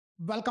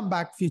Welcome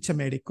back, future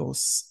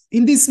medicos.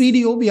 In this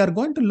video, we are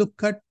going to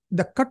look at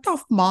the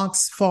cutoff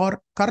marks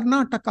for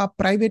Karnataka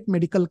private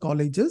medical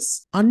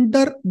colleges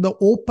under the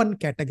open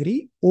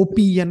category,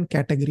 OPN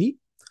category,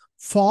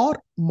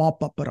 for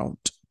mop-up round,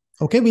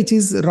 okay, which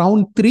is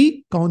round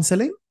 3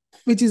 counseling,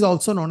 which is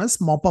also known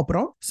as mop-up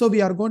round. So we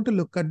are going to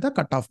look at the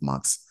cutoff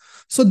marks.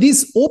 So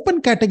this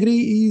open category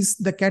is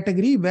the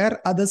category where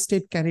other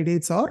state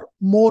candidates are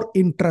more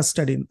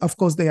interested in. Of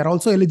course, they are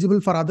also eligible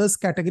for others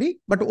category,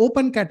 but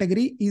open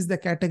category is the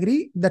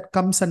category that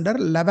comes under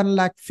 11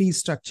 lakh fee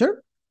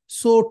structure.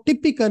 So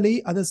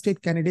typically, other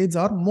state candidates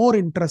are more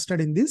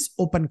interested in this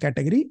open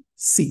category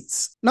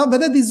seats. Now,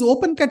 whether this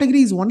open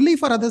category is only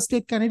for other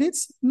state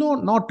candidates? No,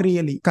 not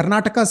really.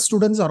 Karnataka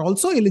students are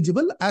also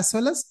eligible, as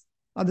well as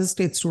other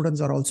state students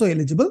are also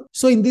eligible.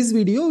 So in this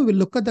video, we will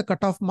look at the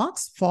cutoff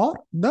marks for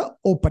the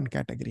open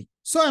category.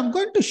 So I'm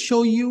going to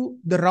show you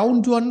the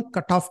round 1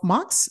 cutoff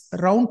marks,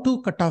 round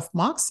 2 cutoff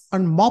marks,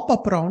 and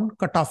mop-up round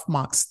cutoff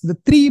marks. The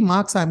 3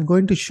 marks I'm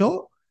going to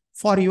show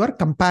for your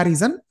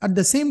comparison. At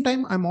the same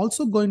time, I'm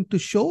also going to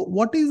show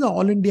what is the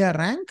All India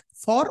rank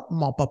for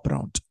mop-up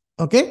round.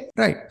 Okay,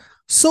 right.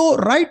 So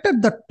right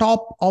at the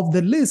top of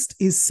the list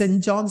is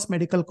St. John's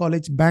Medical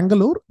College,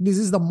 Bangalore. This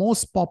is the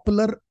most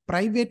popular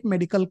private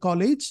medical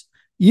college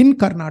in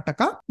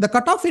Karnataka. The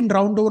cutoff in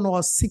round 1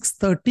 was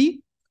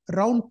 630.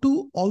 Round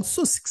 2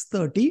 also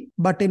 630,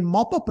 but in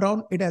mop-up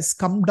round, it has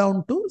come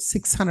down to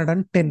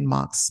 610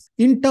 marks.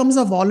 In terms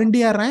of All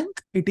India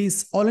rank, it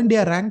is All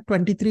India rank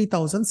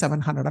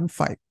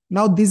 23,705.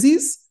 Now, this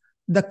is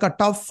the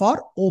cutoff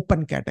for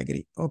open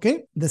category.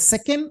 Okay. The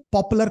second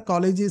popular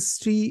college is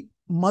Sri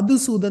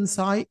Madhusudan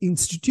Sai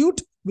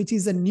Institute, which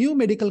is a new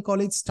medical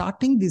college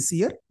starting this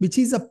year, which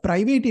is a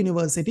private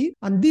university.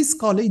 And this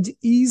college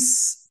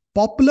is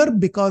popular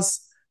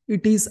because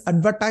it is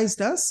advertised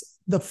as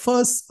the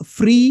first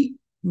free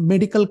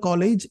medical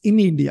college in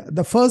India,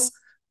 the first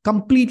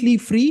completely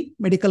free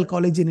medical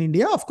college in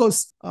India. Of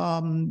course,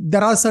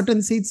 there are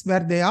certain seats where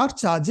they are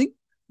charging,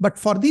 but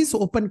for this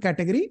open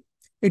category,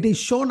 it is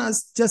shown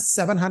as just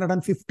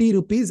 750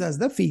 rupees as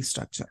the fee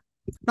structure.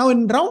 Now,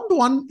 in round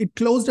 1, it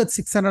closed at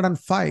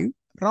 605.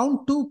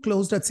 Round 2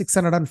 closed at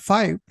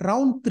 605.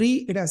 Round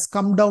 3, it has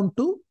come down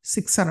to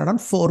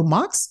 604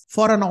 marks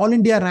for an All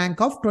India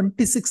rank of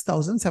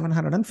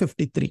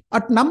 26,753.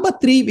 At number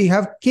 3, we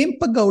have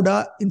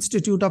Kempegowda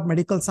Institute of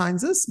Medical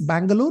Sciences,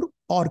 Bangalore,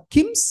 or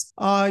KIMS.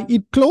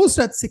 It closed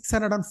at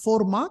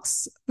 604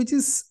 marks, which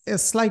is a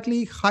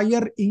slightly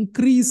higher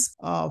increase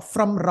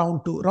from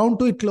round 2. Round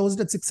 2, it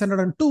closed at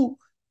 602.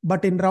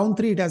 But in round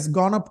 3, it has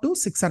gone up to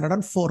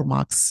 604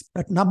 marks.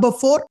 At number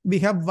 4, we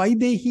have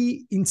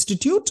Vaidehi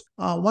Institute.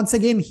 Once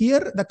again,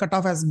 here, the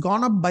cutoff has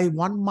gone up by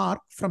 1 mark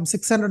from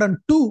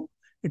 602.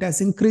 It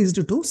has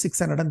increased to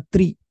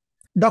 603.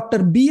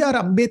 Dr. B.R.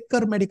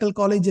 Ambedkar Medical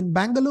College in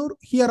Bangalore.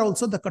 Here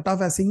also, the cutoff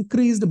has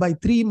increased by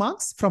 3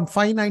 marks from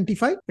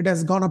 595. It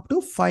has gone up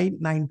to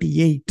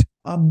 598.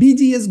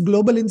 BGS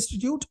Global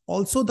Institute,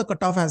 also the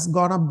cutoff has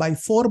gone up by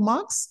 4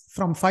 marks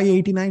from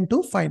 589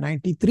 to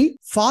 593.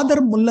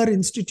 Father Muller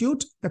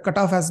Institute, the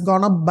cutoff has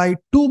gone up by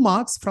 2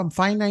 marks from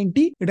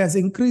 590. It has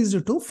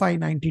increased to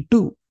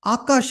 592.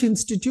 Akash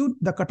Institute,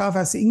 the cutoff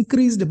has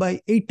increased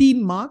by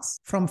 18 marks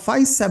from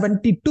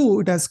 572.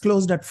 It has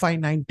closed at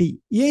 590.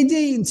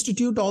 AJ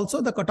Institute also,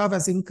 the cutoff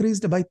has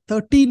increased by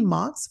 13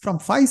 marks from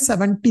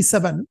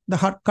 577. The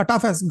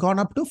cutoff has gone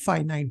up to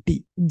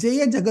 590.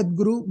 Jaya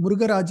Jagadguru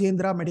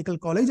Murugarajendra Medical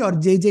College, or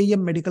JJM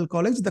Medical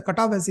College, the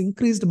cutoff has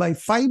increased by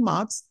 5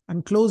 marks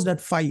and closed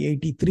at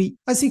 583.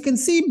 As you can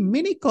see,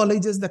 many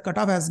colleges, the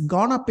cutoff has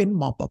gone up in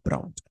mop-up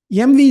round.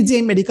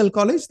 MVJ Medical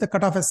College, the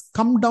cutoff has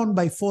come down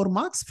by 4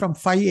 marks from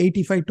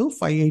 585 to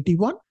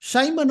 581.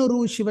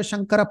 Shaimanuru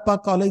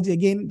Shivashankarappa College,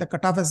 again, the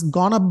cutoff has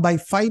gone up by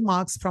 5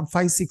 marks from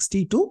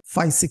 560 to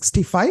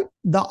 565.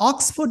 The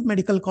Oxford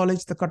Medical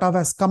College, the cutoff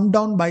has come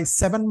down by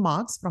 7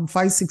 marks from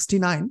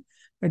 569.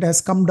 It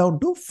has come down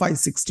to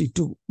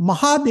 562.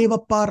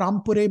 Mahadevappa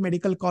Rampure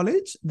Medical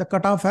College, the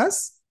cutoff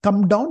has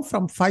come down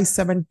from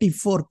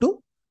 574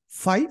 to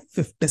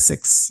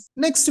 556.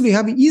 Next, we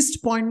have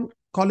East Point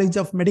College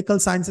of Medical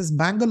Sciences,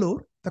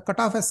 Bangalore. The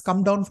cutoff has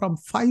come down from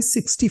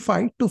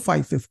 565 to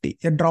 550,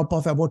 a drop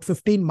of about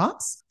 15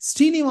 marks.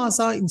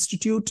 Srinivasa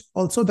Institute,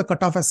 also the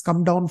cutoff has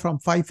come down from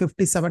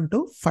 557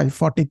 to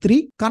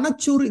 543.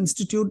 Kanachur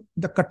Institute,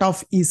 the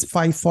cutoff is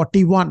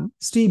 541.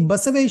 Sri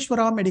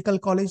Basaveshwara Medical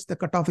College, the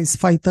cutoff is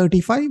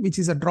 535, which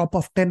is a drop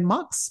of 10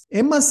 marks.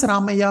 MS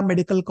Ramaya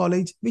Medical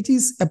College, which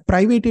is a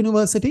private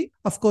university.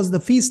 Of course, the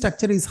fee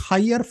structure is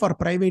higher for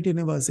private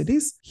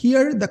universities.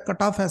 Here, the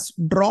cutoff has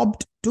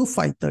dropped to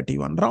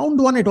 531. Round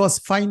 1, it was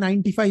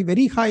 595,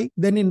 very high.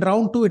 Then in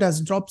round 2, it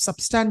has dropped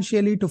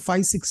substantially to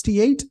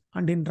 568.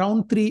 And in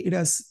round 3, it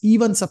has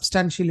even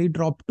substantially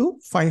dropped to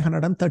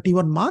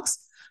 531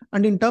 marks.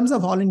 And in terms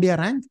of All India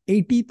rank,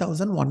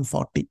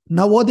 80,140.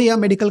 Navodaya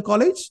Medical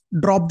College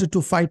dropped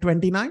to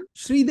 529.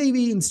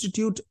 Sridevi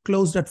Institute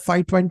closed at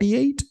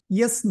 528.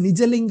 Yes,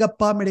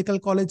 Nijalingappa Medical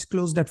College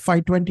closed at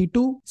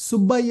 522.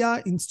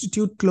 Subbaya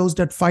Institute closed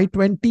at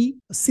 520.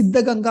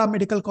 Siddhaganga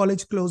Medical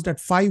College closed at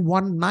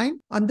 519.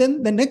 And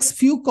then the next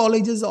few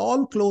colleges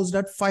all closed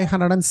at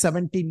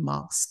 517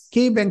 marks.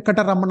 K.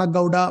 Venkataramana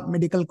Gowda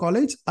Medical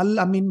College, Al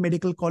Amin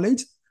Medical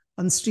College,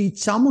 and Sri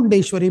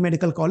Chamundeshwari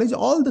Medical College.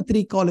 All the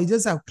three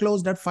colleges have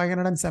closed at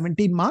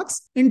 517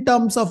 marks. In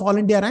terms of All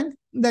India rank,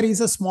 there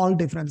is a small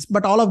difference,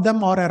 but all of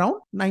them are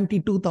around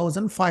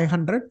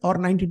 92,500 or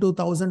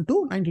 92,000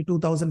 to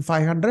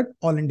 92,500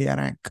 All India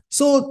rank.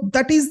 So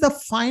that is the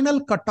final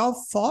cutoff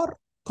for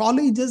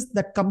colleges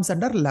that comes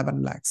under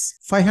 11 lakhs,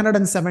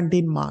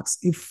 517 marks.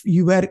 If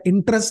you were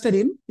interested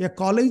in a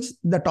college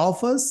that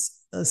offers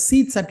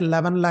seats at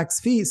 11 lakhs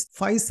fees,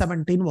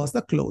 517 was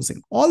the closing.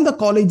 All the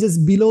colleges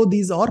below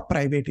these are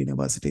private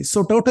universities.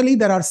 So totally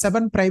there are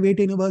 7 private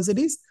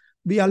universities.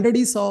 We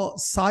already saw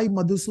Sai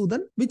Madhusudan,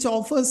 which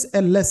offers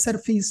a lesser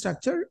fee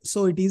structure.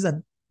 So it is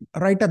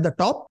right at the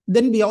top.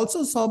 Then we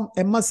also saw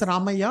MS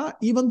Ramaya.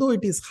 Even though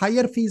it is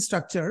higher fee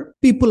structure,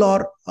 people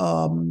are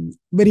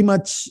very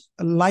much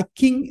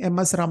liking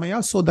MS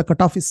Ramaya. So the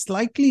cutoff is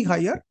slightly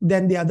higher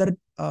than the other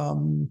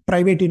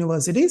private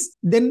universities.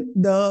 Then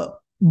the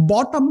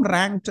bottom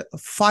ranked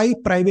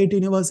 5 private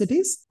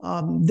universities,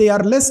 they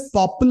are less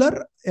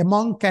popular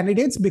among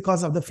candidates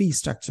because of the fee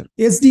structure.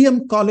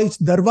 SDM College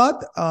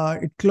Dharwad,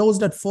 it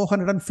closed at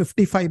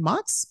 455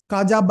 marks.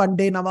 Kaja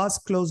Bande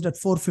Nawaz closed at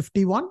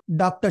 451.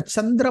 Dr.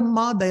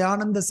 Chandramma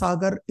Dayananda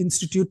Sagar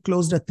Institute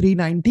closed at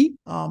 390.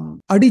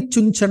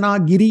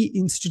 Adichunchana Giri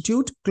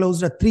Institute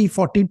closed at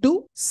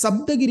 342.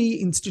 Sabdagiri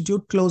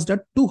Institute closed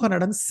at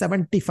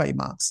 275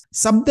 marks.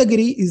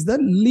 Sabdagiri is the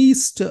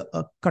least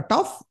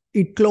cutoff.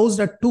 It closed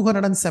at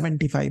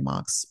 275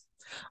 marks.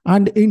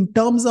 And in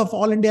terms of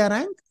All India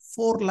rank,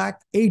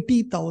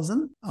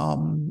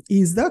 4,80,000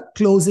 is the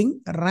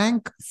closing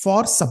rank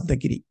for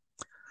Sabdagiri.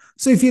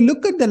 So if you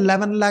look at the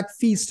 11 lakh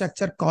fee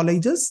structure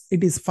colleges,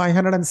 it is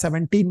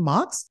 517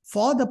 marks.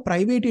 For the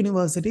private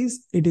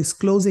universities, it is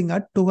closing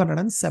at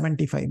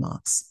 275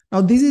 marks.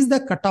 Now, this is the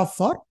cutoff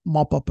for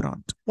mop-up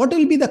round. What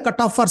will be the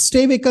cutoff for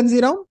stay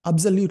vacancy round?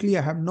 Absolutely,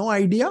 I have no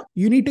idea.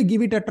 You need to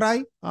give it a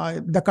try.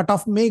 The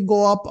cutoff may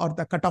go up or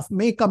the cutoff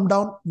may come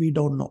down. We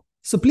don't know.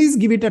 So please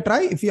give it a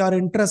try if you are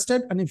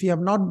interested. And if you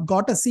have not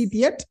got a seat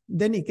yet,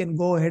 then you can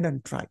go ahead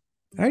and try.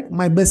 Right?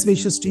 My best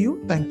wishes to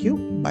you. Thank you.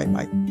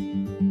 Bye-bye.